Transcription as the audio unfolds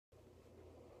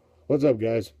What's up,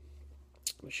 guys?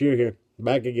 Sheer here,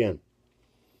 back again.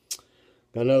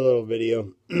 Got another little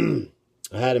video.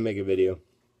 I had to make a video.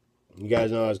 You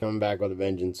guys know I was coming back with a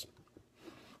vengeance.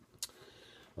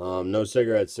 No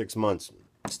cigarettes, 6 months.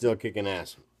 Still kicking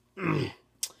ass.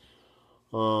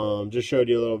 Just showed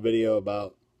you a little video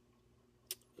about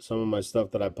some of my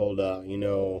stuff that I pulled out. You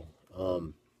know,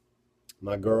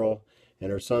 my girl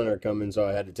and her son are coming, so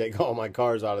I had to take all my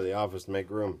cars out of the office to make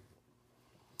room.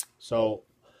 So,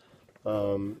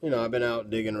 you know, I've been out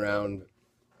digging around,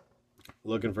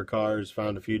 looking for cars,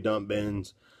 found a few dump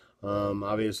bins.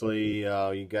 Obviously,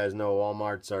 you guys know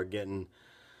Walmarts are getting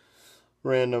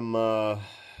random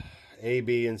A,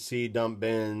 B, and C dump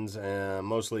bins,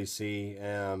 mostly C,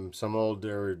 some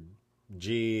older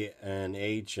G and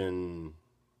H, and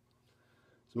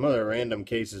some other random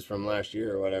cases from last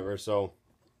year or whatever. So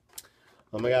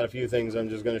I got a few things I'm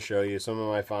just going to show you. Some of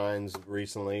my finds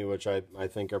recently, which I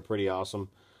think are pretty awesome.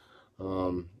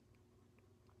 And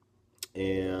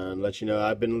let you know,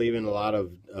 I've been leaving a lot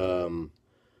of,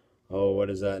 what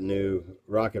is that new?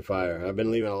 Rocket Fire. I've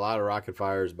been leaving a lot of Rocket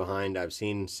Fires behind. I've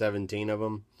seen 17 of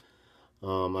them.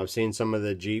 I've seen some of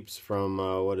the Jeeps from,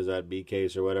 what is that,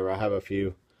 B-Case or whatever. I have a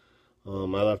few. I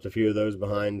left a few of those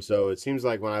behind. So it seems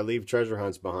like when I leave treasure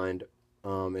hunts behind,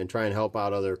 and try and help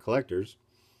out other collectors,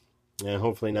 and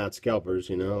hopefully not scalpers,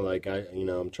 you know, like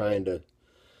I'm trying to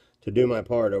do my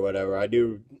part or whatever. I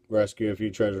do rescue a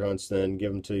few treasure hunts, then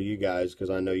give them to you guys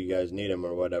because I know you guys need them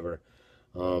or whatever.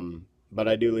 But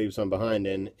I do leave some behind,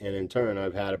 and in turn,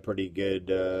 I've had a pretty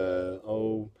good,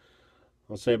 I'll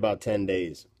say about 10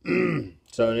 days.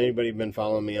 So anybody been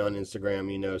following me on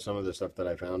Instagram, you know some of the stuff that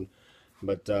I found.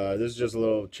 But this is just a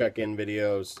little check-in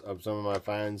videos of some of my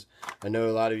finds. I know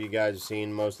a lot of you guys have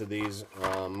seen most of these.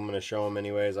 I'm going to show them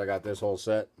anyways. I got this whole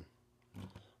set.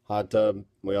 Hot tub,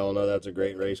 we all know that's a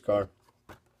great race car.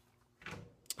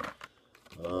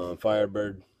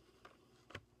 Firebird.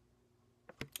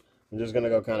 I'm just going to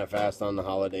go kind of fast on the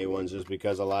holiday ones just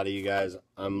because a lot of you guys,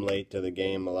 I'm late to the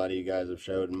game. A lot of you guys have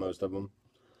showed most of them.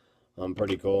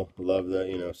 Pretty cool. Love the,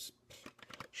 you know,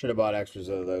 should have bought extras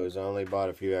of those. I only bought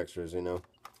a few extras, you know,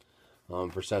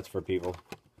 for sets for people.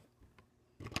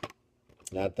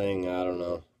 That thing, I don't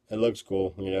know. It looks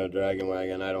cool, you know, Dragon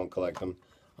Wagon. I don't collect them.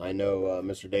 I know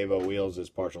Mr. Davo Wheels is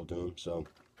partial to them, so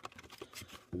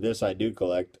this I do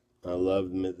collect. I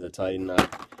love the Titan.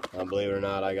 Believe it or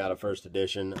not, I got a first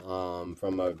edition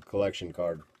from a collection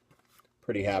card.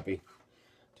 Pretty happy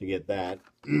to get that.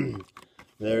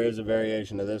 There is a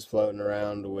variation of this floating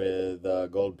around with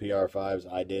gold PR5s.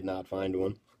 I did not find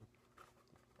one,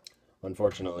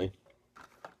 unfortunately.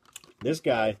 This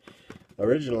guy,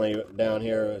 originally down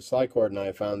here, Slycord and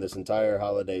I found this entire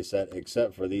holiday set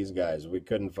except for these guys. We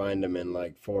couldn't find them in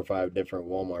like 4 or 5 different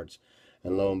Walmarts.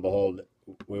 And lo and behold,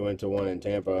 we went to one in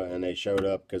Tampa and they showed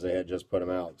up because they had just put them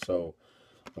out. So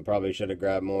I probably should have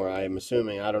grabbed more. I'm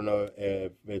assuming, I don't know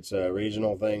if it's a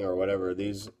regional thing or whatever.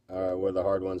 These were the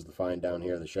hard ones to find down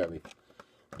here, the Chevy.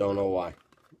 Don't know why.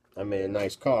 I made a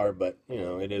nice car, but, you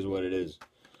know, it is what it is.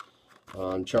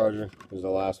 Charger is the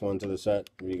last one to the set,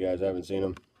 if you guys haven't seen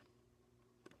them.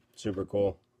 Super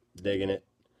cool. Digging it.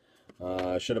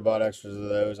 Should have bought extras of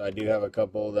those. I do have a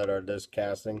couple that are disc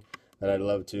casting that I'd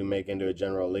love to make into a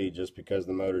General Lee just because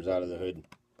the motor's out of the hood.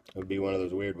 It would be one of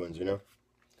those weird ones, you know?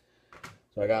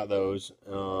 So I got those.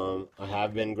 I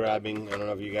have been grabbing, I don't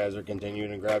know if you guys are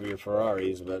continuing to grab your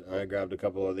Ferraris, but I grabbed a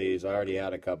couple of these. I already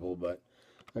had a couple, but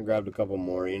I grabbed a couple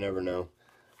more. You never know.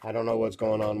 I don't know what's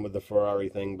going on with the Ferrari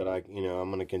thing, but I'm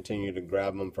going to continue to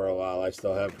grab them for a while. I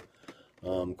still have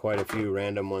quite a few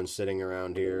random ones sitting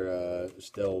around here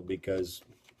still because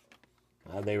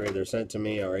they were either sent to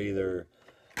me or either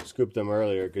scooped them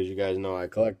earlier because you guys know I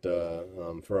collect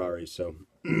Ferraris. So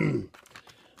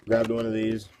grabbed one of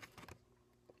these.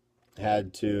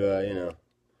 Had to,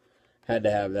 had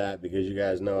to have that because you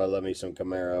guys know I love me some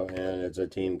Camaro and it's a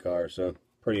team car, so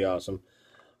pretty awesome.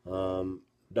 Don't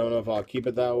know if I'll keep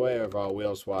it that way or if I'll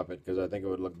wheel swap it because I think it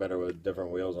would look better with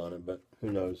different wheels on it, but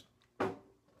who knows.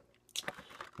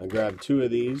 I grabbed 2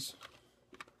 of these.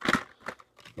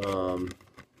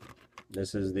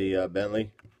 This is the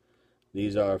Bentley.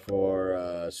 These are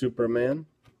for Superman,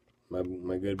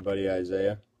 my good buddy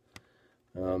Isaiah.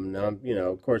 Now, you know,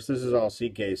 of course, this is all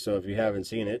C-case, so if you haven't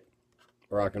seen it,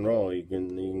 rock and roll, you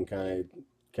can kind of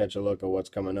catch a look at what's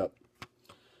coming up.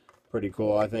 Pretty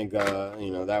cool. I think,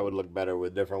 you know, that would look better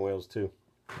with different wheels, too.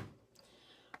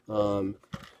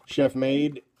 Chef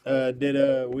Made did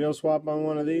a wheel swap on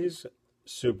one of these.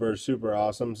 Super, super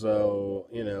awesome. So,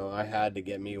 you know, I had to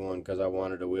get me one because I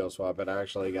wanted to wheel swap it. I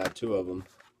actually got 2 of them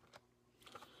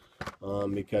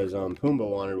because Pumbaa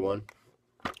wanted one.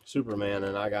 Superman,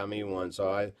 and I got me one.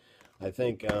 So I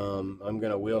think I'm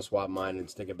gonna wheel swap mine and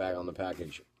stick it back on the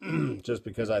package, just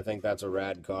because I think that's a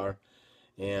rad car.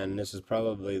 And this is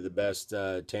probably the best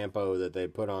tampo that they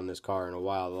put on this car in a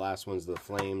while. The last one's the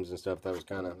flames and stuff. That was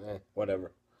kind of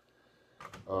whatever.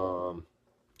 So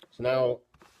now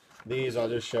these I'll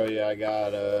just show you. I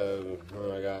got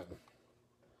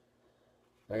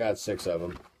I got 6 of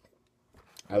them.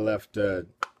 I left 2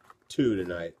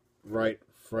 tonight, right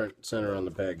front center on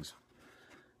the pegs.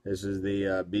 This is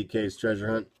the BK's Treasure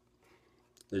Hunt,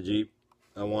 the Jeep.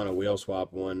 I want a wheel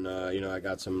swap one. You know, I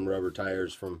got some rubber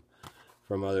tires from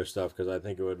other stuff because I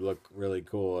think it would look really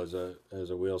cool as a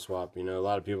wheel swap. You know, a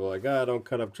lot of people are like, oh, don't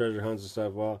cut up treasure hunts and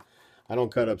stuff. Well, I don't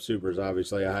cut up supers,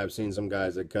 obviously. I have seen some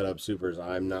guys that cut up supers.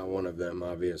 I'm not one of them,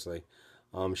 obviously.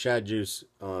 Shad Juice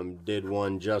did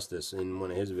one justice in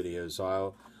one of his videos,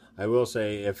 so I will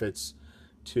say if it's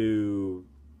to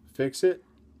fix it,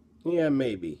 yeah,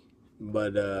 maybe.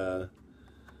 But I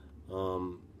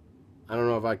don't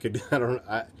know if I could.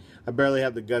 I barely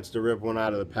have the guts to rip one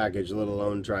out of the package, let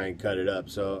alone try and cut it up.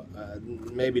 So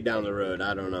maybe down the road,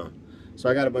 I don't know. So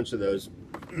I got a bunch of those,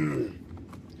 and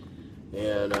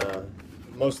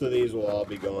most of these will all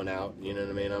be going out. You know what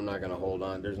I mean? I'm not going to hold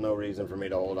on. There's no reason for me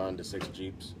to hold on to 6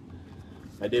 Jeeps.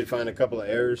 I did find a couple of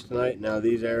errors tonight. Now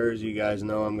these errors, you guys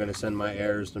know I'm going to send my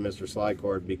errors to Mr.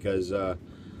 Slycord because that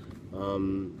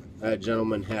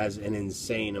gentleman has an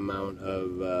insane amount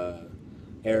of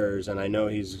errors, and I know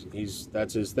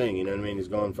that's his thing, you know what I mean? He's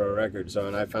going for a record. So,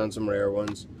 and I found some rare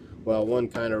ones. Well, one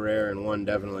kind of rare and one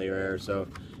definitely rare. So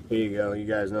here you go. You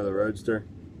guys know the Roadster,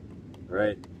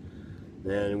 right?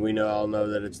 And we all know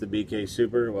that it's the BK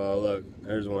Super. Well, look,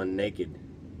 there's one naked.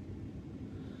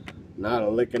 Not a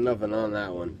lick of nothing on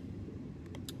that one.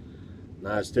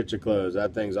 Not a stitch of clothes.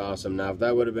 That thing's awesome. Now, if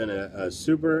that would have been a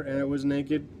Super and it was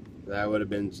naked, that would have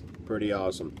been pretty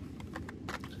awesome.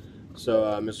 So,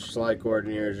 Mr. Slycord,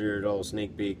 here's your little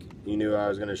sneak peek. You knew I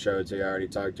was going to show it to you. I already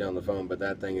talked to you on the phone, but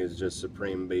that thing is just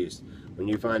supreme beast. When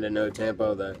you find a no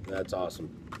tampo, that's awesome.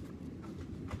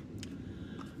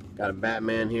 Got a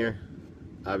Batman here.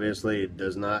 Obviously, it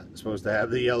does not supposed to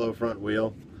have the yellow front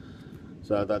wheel.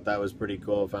 So I thought that was pretty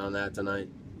cool. Found that tonight.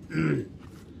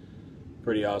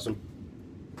 Pretty awesome.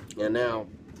 And now,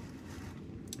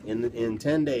 in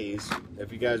 10 days,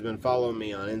 if you guys been following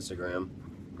me on Instagram,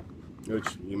 which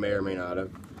you may or may not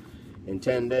have, in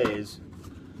 10 days,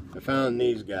 I found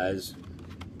these guys.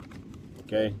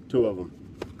 Okay, 2 of them.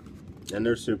 And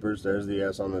they're supers. There's the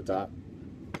S on the top.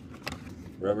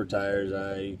 Rubber tires,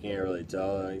 you can't really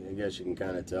tell. I guess you can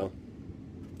kind of tell.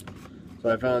 So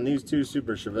I found these 2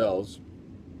 Super Chevelles.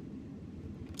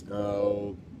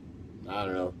 Oh, I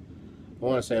don't know. I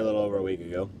want to say a little over a week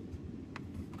ago.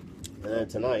 And then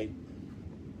tonight,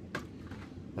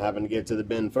 I happened to get to the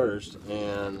bin first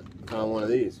and found one of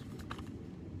these.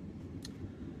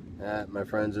 That, my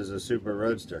friends, is a Super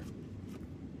Roadster.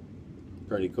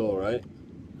 Pretty cool, right?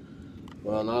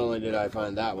 Well, not only did I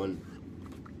find that one,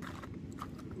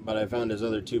 but I found his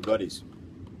other 2 buddies.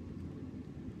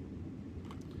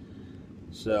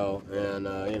 So, and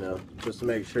you know, just to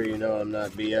make sure you know I'm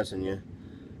not BSing you,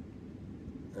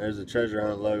 there's the Treasure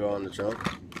Hunt logo on the trunk.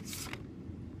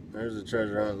 There's the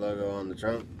Treasure Hunt logo on the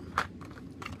trunk.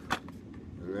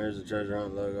 And there's the Treasure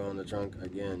Hunt logo on the trunk.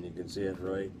 Again, you can see it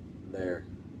right there.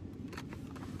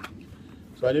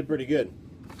 So I did pretty good.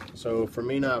 So for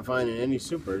me not finding any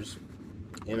supers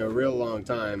in a real long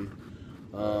time,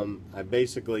 I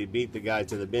basically beat the guy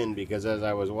to the bin, because as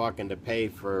I was walking to pay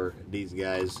for these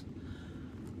guys,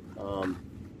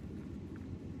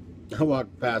 I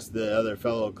walked past the other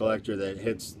fellow collector that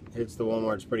hits the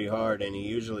Walmarts pretty hard, and he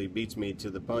usually beats me to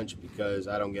the punch because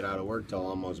I don't get out of work till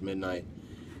almost midnight,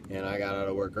 and I got out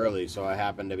of work early, so I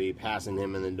happened to be passing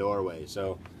him in the doorway.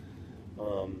 So,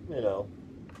 you know,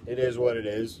 it is what it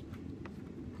is.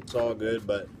 It's all good,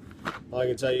 but all I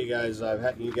can tell you guys,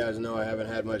 you guys know I haven't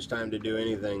had much time to do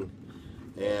anything,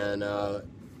 and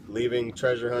leaving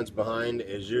treasure hunts behind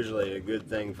is usually a good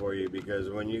thing for you, because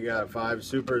when you got 5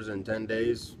 supers in 10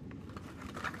 days,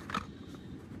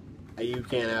 you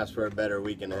can't ask for a better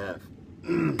week and a half.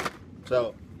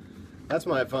 So that's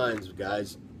my finds,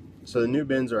 guys. So the new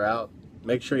bins are out.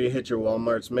 Make sure you hit your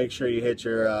Walmarts. Make sure you hit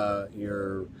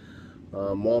your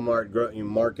Walmart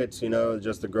markets, you know,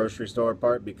 just the grocery store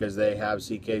part, because they have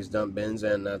CK's dump bins,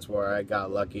 and that's where I got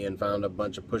lucky and found a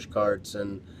bunch of push carts,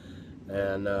 and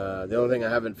the only thing I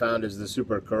haven't found is the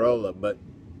Super Corolla, but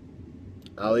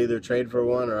I'll either trade for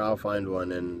one or I'll find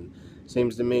one. And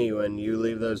seems to me when you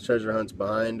leave those treasure hunts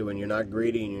behind, when you're not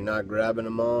greedy and you're not grabbing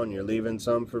them all and you're leaving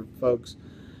some for folks,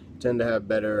 you tend to have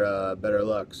better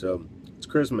luck. So it's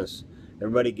Christmas,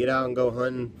 Everybody get out and go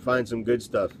hunting, find some good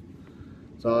stuff.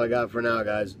 That's all I got for now,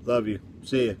 guys. Love you.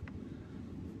 See ya.